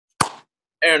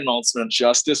Aaron Maltzman.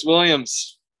 Justus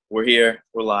Williams. We're here.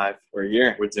 We're live. We're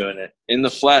here. We're doing it. In the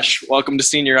flesh. Welcome to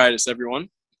Senioritis, everyone.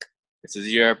 This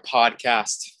is your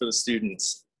podcast for the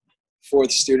students. For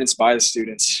the students, by the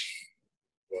students.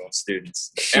 Well,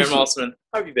 students. Aaron Maltzman,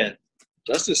 how have you been?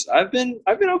 Justus, I've been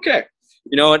okay.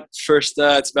 You know what? First,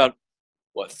 it's about,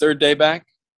 third day back?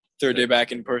 Third day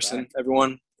back in person,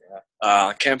 everyone.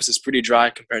 Yeah. Campus is pretty dry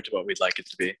compared to what we'd like it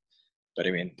to be. But, I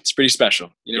mean, it's pretty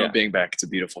special. You know, being back, it's a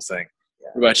beautiful thing. Yeah.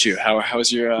 What about you? How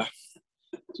was your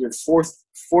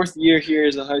fourth year here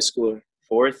as a high schooler?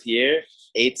 Fourth year,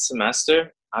 8th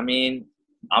semester. I mean,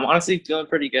 I'm honestly feeling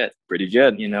pretty good. Pretty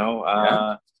good. You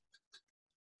know,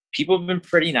 people have been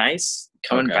pretty nice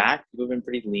coming back. People have been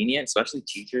pretty lenient, especially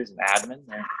teachers and admin.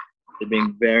 They're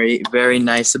being very, very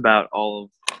nice about all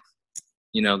of,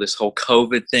 you know, this whole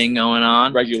COVID thing going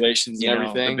on. Regulations and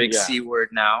everything. The big C word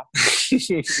now.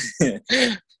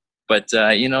 But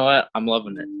you know what? I'm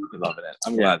loving it. You're loving it.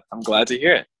 I'm glad. I'm glad to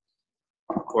hear it.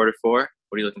 Quarter 4. What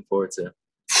are you looking forward to?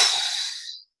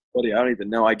 Buddy, I don't even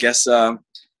know. I guess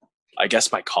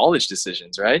my college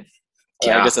decisions, right?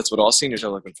 Yeah. I guess that's what all seniors are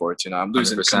looking forward to now. I'm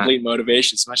losing 100%. complete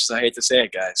motivation, as much as I hate to say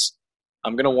it, guys.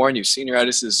 I'm going to warn you,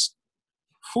 senioritis is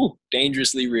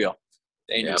dangerously real.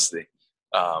 Dangerously.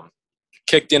 Yep.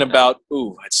 Kicked in about,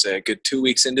 I'd say a good 2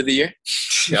 weeks into the year.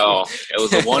 Oh, it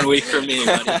was a 1 week for me,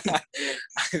 buddy.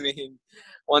 I mean,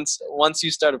 once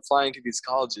you start applying to these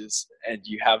colleges and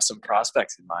you have some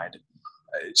prospects in mind,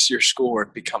 your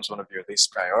schoolwork becomes one of your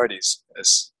least priorities,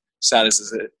 as sad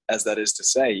as that is to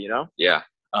say, you know? Yeah.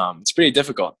 It's pretty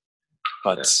difficult,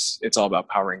 but it's all about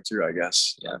powering through, I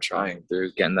guess. Yeah, trying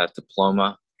through, getting that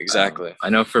diploma. Exactly. I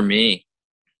know for me,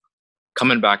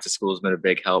 coming back to school has been a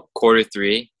big help. Quarter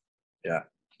 3. Yeah.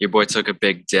 Your boy took a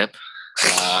big dip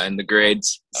in the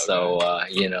grades. Okay. So,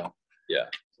 you know,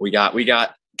 we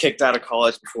got kicked out of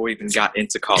college before we even got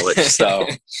into college. So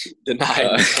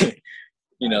denied.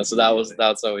 You know, so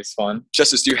that's always fun.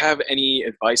 Justus, do you have any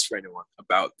advice for anyone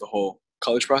about the whole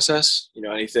college process? You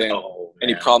know, anything,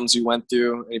 any problems you went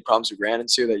through, any problems you ran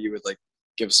into that you would like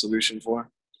give a solution for?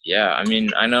 Yeah, I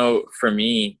mean, I know for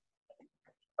me,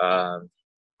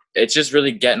 it's just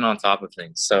really getting on top of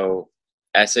things. So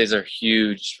essays are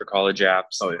huge for college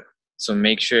apps. Oh, yeah. So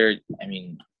make sure, I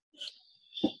mean,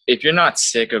 if you're not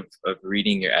sick of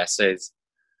reading your essays,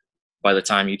 by the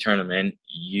time you turn them in,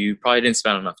 you probably didn't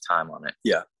spend enough time on it.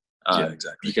 Yeah.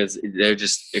 Exactly. Because they're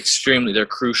just they're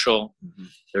crucial. Mm-hmm.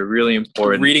 They're really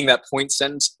important. Reading that point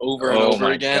sentence over and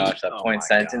over again. Oh my gosh, that point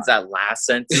sentence, that last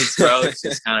sentence, bro. It's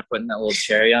just kind of putting that little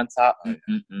cherry on top.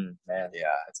 Man.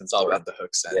 Yeah, it's all about the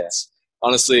hook sentence. Yeah.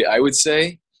 Honestly, I would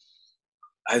say,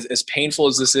 as painful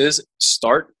as this is,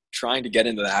 start trying to get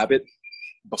into the habit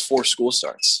before school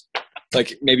starts.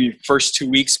 Like maybe first 2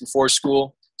 weeks before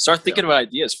school, start thinking about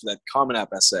ideas for that Common App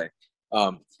essay.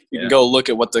 You can go look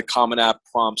at what the Common App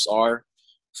prompts are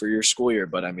for your school year,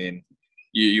 but I mean,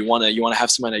 you want to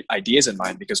have some ideas in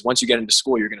mind, because once you get into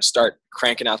school, you're going to start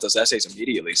cranking out those essays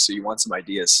immediately. So you want some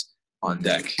ideas on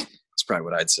deck. That's probably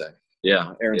what I'd say.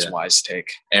 Yeah, Aaron's wise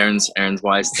take. Aaron's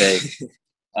wise take.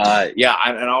 I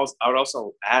would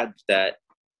also add that,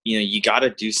 you know, you got to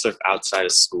do stuff outside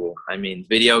of school. I mean,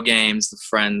 video games, the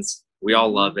friends, we all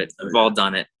love it. We've all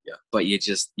done it. Yeah. But you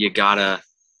gotta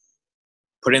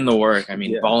put in the work. I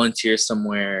mean, volunteer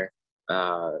somewhere,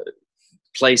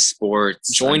 play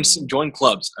sports, join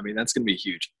clubs. I mean, that's gonna be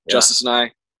huge. Yeah. Justus and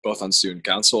I both on student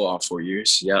council all 4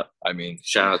 years. Yep. I mean,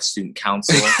 shout out student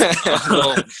council.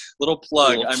 little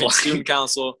plug. I mean, student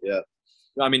council. Yeah.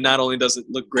 I mean, not only does it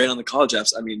look great on the college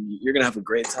apps, I mean, you're gonna have a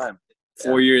great time.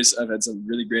 4 years, I've had some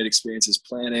really great experiences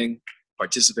planning,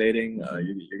 participating.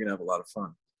 You're gonna have a lot of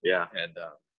fun. Yeah. And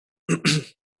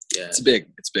it's big.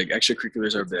 It's big.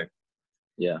 Extracurriculars are big.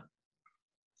 Yeah.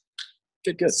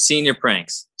 Good. Senior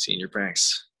pranks.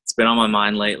 It's been on my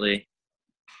mind lately.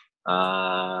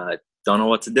 Don't know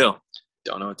what to do.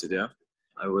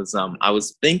 I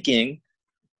was thinking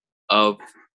of,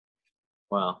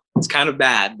 well, it's kind of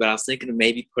bad, but I was thinking of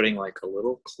maybe putting like a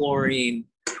little chlorine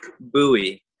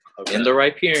buoy in the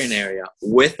riparian area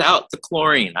without the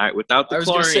chlorine. All right, without the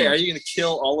chlorine. I was going to say, are you going to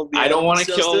kill all of the I don't want to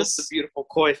kill the beautiful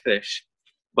koi fish,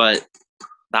 but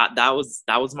that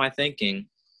was my thinking,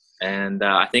 and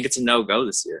I think it's a no-go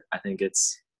this year. I think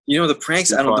it's, you know, the pranks.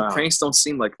 The pranks don't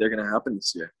seem like they're going to happen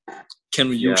this year.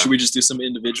 Should we just do some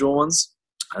individual ones?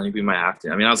 I think we might have to.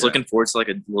 I mean, I was looking forward to like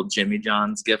a little Jimmy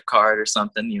John's gift card or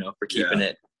something, you know, for keeping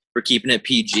it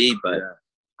PG. But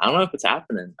I don't know if it's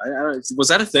happening. Was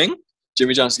that a thing?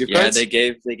 Jimmy John's gift cards?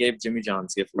 Yeah, they gave Jimmy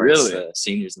John's gift cards to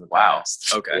seniors in the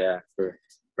past. Okay. Yeah, for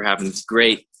having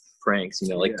great pranks, you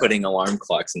know, like putting alarm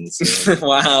clocks in the ceiling.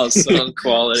 Wow, so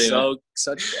quality.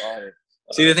 Such quality.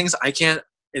 See, the thing is,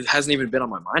 it hasn't even been on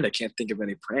my mind. I can't think of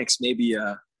any pranks. Maybe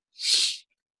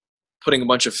putting a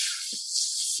bunch of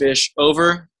fish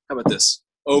over. How about this?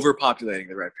 Overpopulating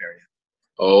the riparian.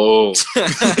 Oh,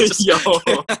 yo,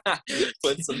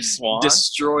 put some swans,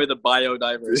 destroy the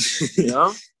biodiversity. You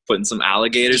know, putting some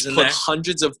alligators in put there.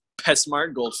 Hundreds of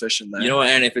PetSmart goldfish in there. You know,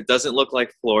 and if it doesn't look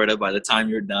like Florida by the time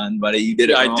you're done, buddy, you did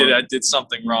it wrong. I did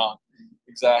something wrong.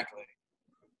 Exactly.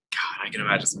 God, I can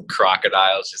imagine some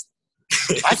crocodiles just.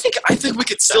 I think we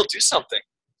could still do something.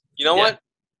 You know what?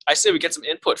 I say we get some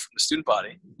input from the student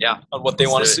body. Yeah, on what they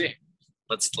want to see.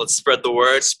 Let's spread the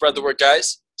word. Spread the word,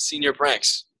 guys. Senior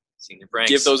pranks. Senior pranks.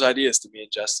 Give those ideas to me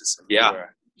and Justus. And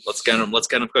let's get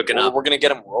them cooking up. We're gonna get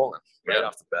them rolling right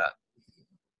off the bat.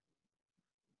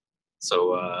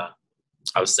 So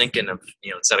I was thinking of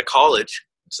instead of college,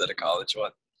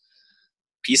 what?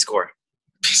 Peace Corps.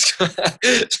 Peace Corps.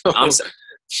 I'm sorry.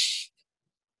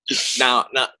 Now,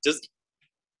 just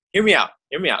hear me out.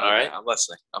 All right, I'm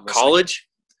listening. College,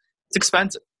 it's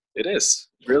expensive. It is.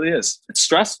 It really is. It's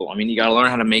stressful. I mean, you got to learn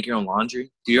how to make your own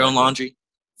laundry, do your own laundry,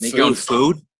 make your own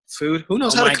food. Who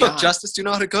knows how to cook? God. Justus, do you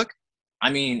know how to cook? I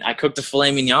mean, I cooked a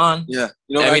filet mignon. Yeah.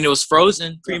 It was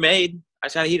frozen, pre-made. I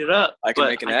just had to heat it up. I can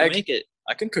make an egg.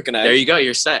 I can cook an egg. There you go.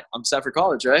 You're set. I'm set for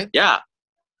college, right? Yeah.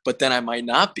 But then I might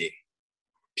not be.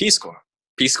 Peace Corps.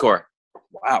 Peace Corps.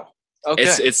 Wow. Okay.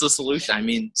 It's the solution. I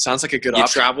mean, sounds like a good option.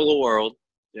 option. You travel the world.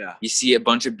 Yeah. You see a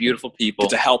bunch of beautiful people.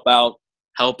 Get to help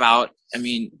out. I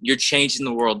mean, you're changing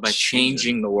the world by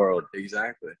changing the world.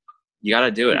 Exactly. You got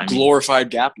to do it. Glorified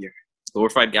gap year.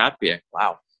 Glorified gap year.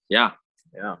 Wow. Yeah.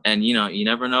 Yeah. And you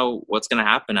never know what's going to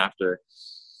happen after,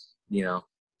 the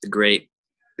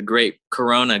great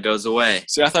Corona goes away.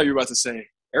 See, I thought you were about to say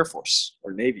Air Force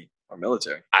or Navy or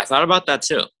military. I thought about that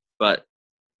too, but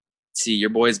see, your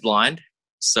boy's blind,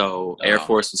 so Air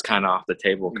Force was kind of off the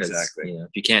table because if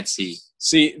you can't see.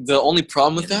 See, the only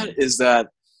problem with that is that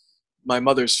my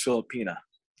mother's Filipina.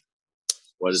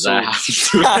 What does that have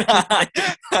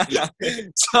to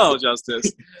do? So,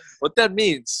 Justus, what that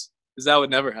means is that would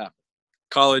never happen.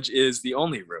 College is the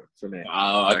only route for me.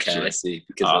 Oh, okay, actually. I see.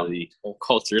 Because of the whole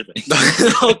culture thing.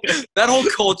 That whole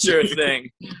culture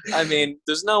thing. I mean,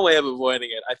 there's no way of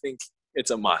avoiding it. I think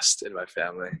it's a must in my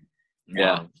family.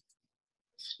 Yeah.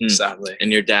 Sadly.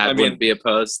 And your dad wouldn't be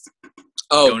opposed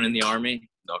going in the Army?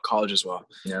 No, college as well.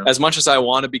 Yeah. As much as I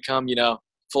want to become,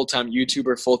 full-time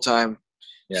YouTuber, full-time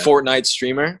Fortnite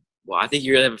streamer. Well, I think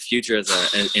you really have a future as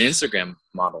an Instagram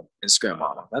model.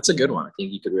 That's a good one. I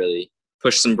think you could really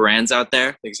push some brands out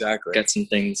there. Exactly. Get some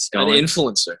things going. An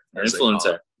influencer.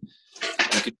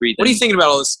 You could read. What are you thinking about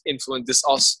all this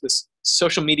this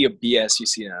social media BS you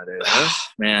see nowadays? Huh?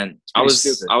 Man, I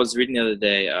was reading the other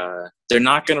day. They're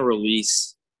not going to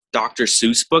release Dr.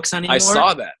 Seuss books anymore. I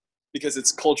saw that because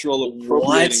it's cultural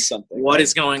appropriating something. What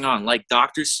is going on? Like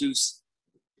Dr. Seuss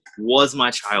was my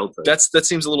childhood. That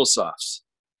seems a little soft.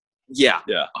 Yeah.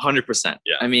 100%.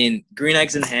 Yeah. I mean, green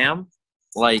eggs and ham.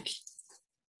 Like,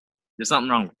 there's nothing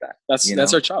wrong with that.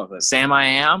 That's our childhood. Sam I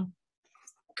Am.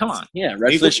 Come on. Yeah.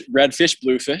 Red fish,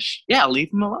 blue fish. Yeah.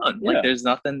 Leave them alone. Yeah. Like, there's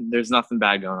nothing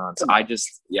bad going on. So I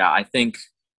think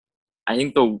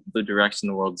the direction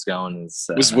the world's going is.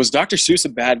 Was Dr. Seuss a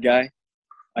bad guy?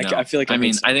 No. I feel like. I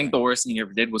think the worst thing he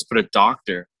ever did was put a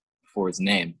doctor before his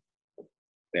name.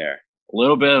 There. A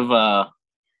little bit of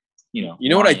You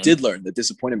know what I did learn that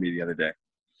disappointed me the other day?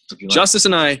 Justus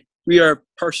and I, we are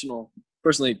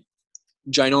personally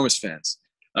ginormous fans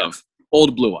of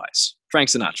Old Blue Eyes, Frank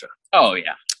Sinatra. Oh,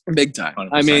 yeah. Big time. 100%.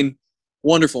 I mean,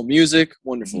 wonderful music,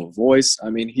 wonderful voice. I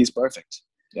mean, he's perfect.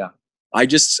 Yeah. I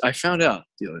found out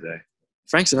the other day,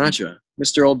 Frank Sinatra,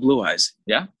 Mr. Old Blue Eyes.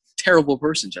 Yeah. Terrible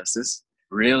person, Justus.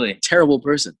 Really? Terrible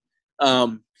person.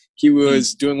 He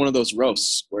was doing one of those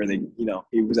roasts where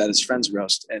he was at his friend's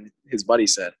roast and his buddy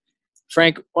said,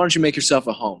 Frank, why don't you make yourself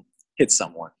a home? Hit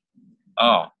someone.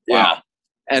 Oh, yeah. Wow.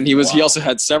 And he also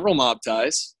had several mob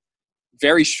ties,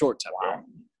 very short temper.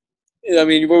 Wow. I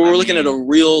mean, we're looking at a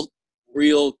real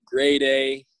grade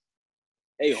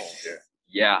A-hole here.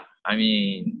 Yeah. I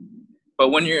mean, but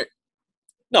when you're...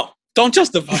 No, don't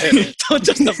justify it. Don't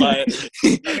justify it.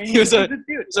 I mean, he's a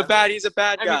bad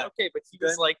guy. I mean, okay, but he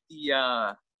was like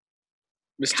the...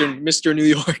 Mr. New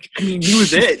York. I mean, he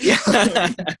was it. Yeah.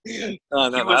 I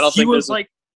don't think he was like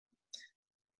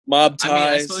mob ties. I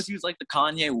mean, I suppose he was like the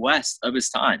Kanye West of his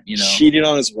time. Cheated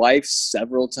on his wife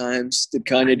several times. Did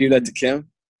Kanye do that to Kim?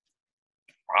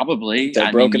 Probably.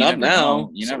 They're broken up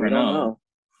now. You never know.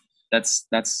 That's.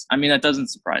 I mean, that doesn't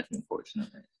surprise me,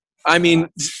 unfortunately. I mean,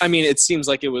 it seems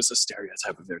like it was a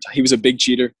stereotype of their time. He was a big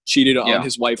cheater. Cheated on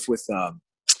his wife with.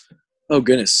 Oh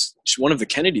goodness, one of the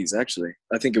Kennedys actually.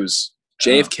 I think it was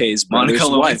JFK's brother's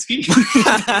Monica wife.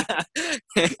 Lewinsky.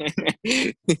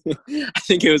 I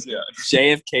think it was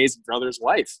JFK's brother's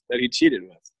wife that he cheated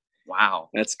with. Wow.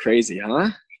 That's crazy, huh?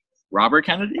 Robert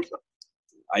Kennedy?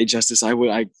 Justice, I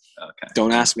Okay.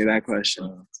 don't ask me that question.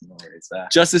 No worries.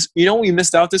 Justice, you know what we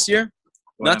missed out this year?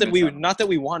 What Not I that missed out on? not that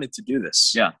we wanted to do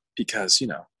this. Yeah. Because,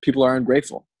 people are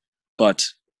ungrateful. But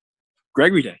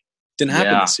Gregory Day didn't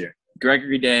happen Yeah. this year.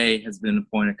 Gregory Day has been a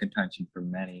point of contention for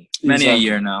many a Exactly.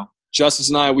 year now. Justice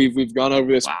and I, we've gone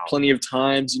over this Wow. plenty of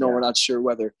times. Yeah. We're not sure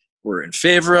whether we're in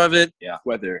favor of it, Yeah.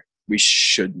 whether we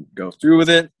should go through with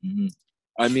it. Mm-hmm.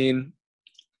 I mean,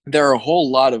 there are a whole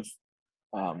lot of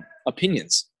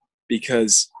opinions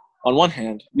because on one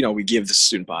hand, we give the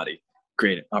student body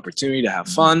great opportunity to have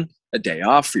Mhm. fun, a day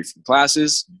off, free from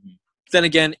classes. Mhm. Then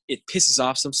again, it pisses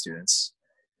off some students.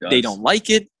 Does. They don't like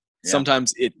it. Yeah.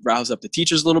 Sometimes it rouses up the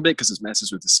teachers a little bit because it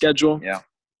messes with the schedule. Yeah.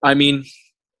 I mean,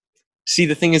 see,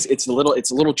 the thing is, it's a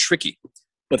little tricky.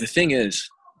 But the thing is,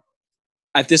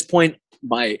 at this point,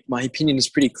 my opinion is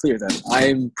pretty clear that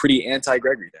I'm pretty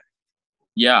anti-Gregory Day.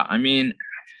 Yeah, I mean,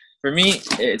 for me,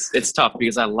 it's tough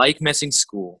because I like missing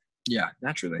school. Yeah,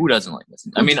 naturally. Who doesn't like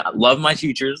missing? I mean, I love my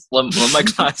teachers, love my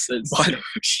classes. But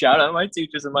Shout out my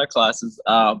teachers and my classes.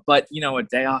 But a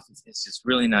day off is just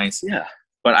really nice. yeah,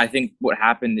 But I think what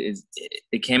happened is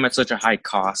it came at such a high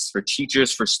cost for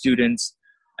teachers, for students.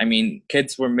 I mean,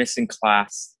 kids were missing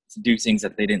class to do things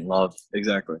that they didn't love.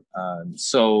 exactly.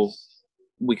 So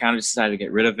we kind of decided to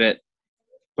get rid of it,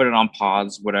 put it on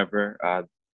pause, whatever. I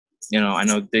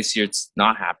know this year it's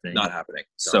not happening. Not happening.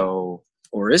 So,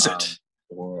 Or is it?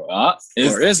 or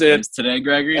is it? Is today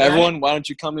Gregory Day? Everyone, why don't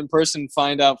you come in person and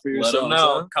find out for Let yourselves? them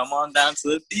know. huh? Come on down to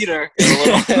the theater.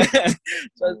 A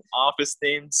little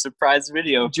office-themed surprise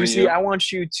video for Juicy, you. I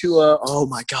want you to. Oh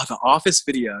my God, the Office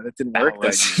video that didn't work.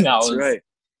 was- year. that That's was- right.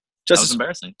 That was Just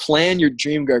embarrassing. plan your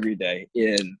dream Gregory Day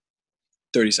in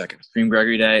 30 seconds. Dream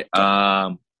Gregory Day.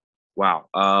 Wow.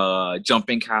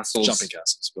 Jumping castles. Jumping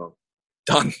castles. Boom.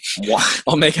 Done. Wow.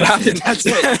 I'll make it happen. That's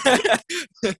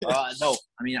it. No,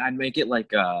 I mean I'd make it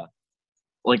like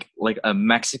a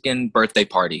Mexican birthday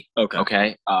party. Okay.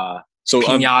 Okay. So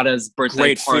Piñatas, birthday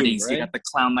great food, parties. right? You got the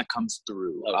clown that comes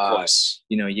through. of course.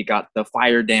 You got the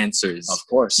fire dancers. Of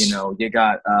course. You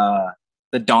got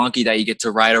the donkey that you get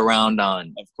to ride around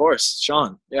on. Of course.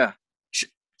 Sean. Yeah.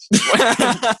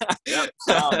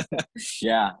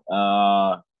 Yeah.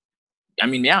 I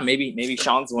mean, yeah, maybe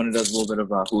Sean's the one who does a little bit of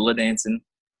hula dancing.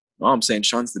 Well, I'm saying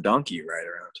Sean's the donkey you ride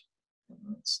around.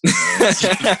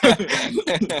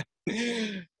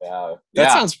 Yeah.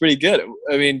 That sounds pretty good.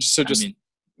 I mean,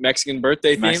 Mexican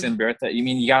birthday theme. Mexican birthday. You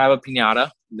mean you gotta have a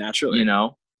piñata? Naturally.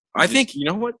 I think, you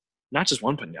know what? Not just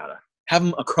one piñata. Have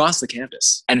them across the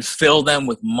campus. And fill them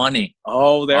with money.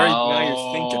 Oh, now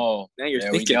you're thinking. Now you're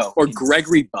there we thinking. go. Or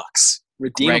Gregory bucks.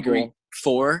 Redeemable Gregory.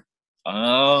 for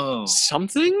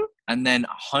something And then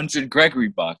 100 Gregory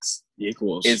bucks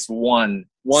equals is one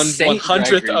one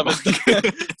hundredth Gregory of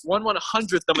buck. one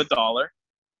hundredth of $1. All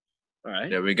right.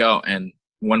 There we go. And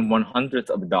 1/100th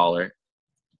of $1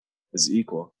 Is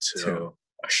equal to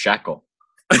a shekel.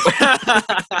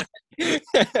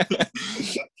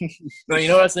 No, you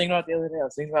know what I was thinking about the other day? I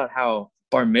was thinking about how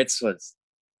bar mitzvahs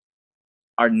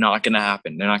are not going to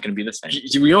happen. They're not going to be the same.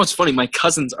 You know what's funny? My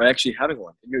cousins are actually having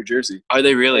one in New Jersey. Are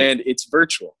they really? And it's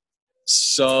virtual.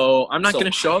 So I'm not So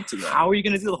going to show up to that. How are you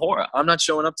going to do the horror? I'm not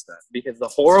showing up to that. Because the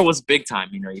horror was big time.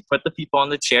 You put the people on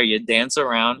the chair, you dance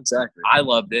around. Exactly. I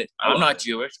loved it. I'm not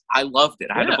Jewish. I loved it.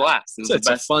 I had a Yeah. blast. It was So the it's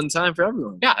a best. fun time for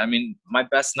everyone. Yeah, I mean, my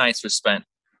best nights were spent,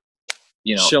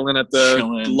 Chilling at the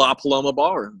chilling. La Paloma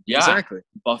ballroom. Yeah. Exactly.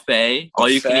 buffet, all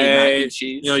you can eat mac Buffet. and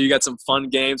cheese. You got some fun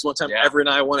games. One time, Yeah. Everett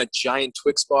and I won a giant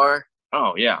Twix bar.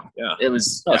 Oh yeah, Yeah. it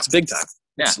was. Oh, it's big time.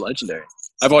 Yeah. It's legendary.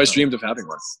 I've always dreamed of having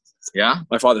one. Yeah.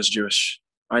 My father's Jewish.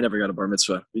 I never got a bar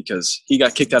mitzvah because he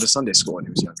got kicked out of Sunday school when he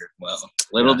was younger. Well,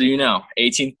 little do you know,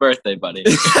 18th birthday, buddy.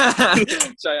 Should I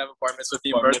have a bar mitzvah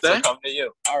themed Bar birthday? mitzvah come to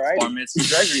you. All right. Bar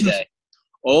mitzvah Gregory Day.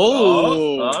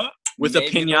 Oh, with a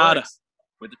maybe in the piñata. works.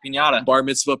 With a piñata. Bar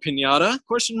mitzvah piñata?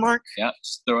 Question mark. Yeah,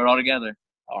 just throw it all together.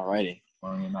 Alrighty.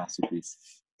 Forming a masterpiece.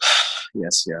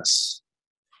 Yes.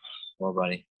 Well,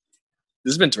 buddy,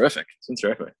 This has been terrific. it's been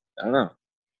terrific. I don't know.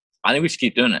 I think we should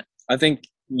keep doing it. I think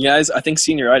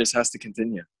senioritis has to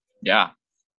continue. Yeah,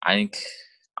 I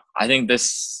think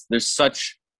there's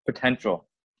such potential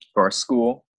for our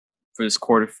school for this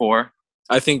Q4.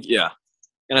 I think, yeah.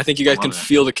 And I think you guys Love can it.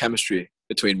 feel the chemistry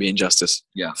between me and Justice.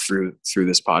 Yeah. Through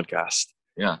this podcast.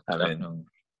 Yeah, I mean, definitely.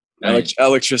 I mean,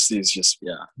 Electricity is just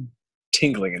yeah.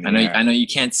 tingling in the I know. air. I know you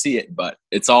can't see it, but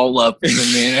it's all love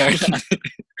between me and Eric.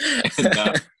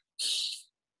 And,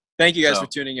 thank you guys So, for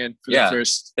tuning in for yeah, the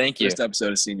first thank you.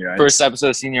 episode of Senioritis. First episode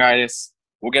of Senioritis.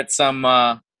 We'll get some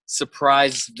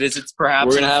surprise visits perhaps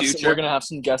We're in gonna the have future. we're gonna have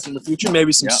some guests in the future.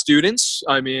 Maybe some students.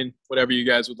 I mean, whatever you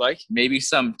guys would like. Maybe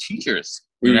some teachers.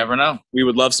 You never know. We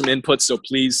would love some input. So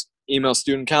please email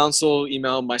student council,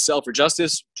 email myself or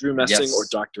Justice, Drew Messing, or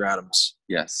Dr. Adams.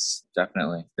 Yes,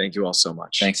 definitely. Thank you all so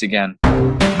much. Thanks again.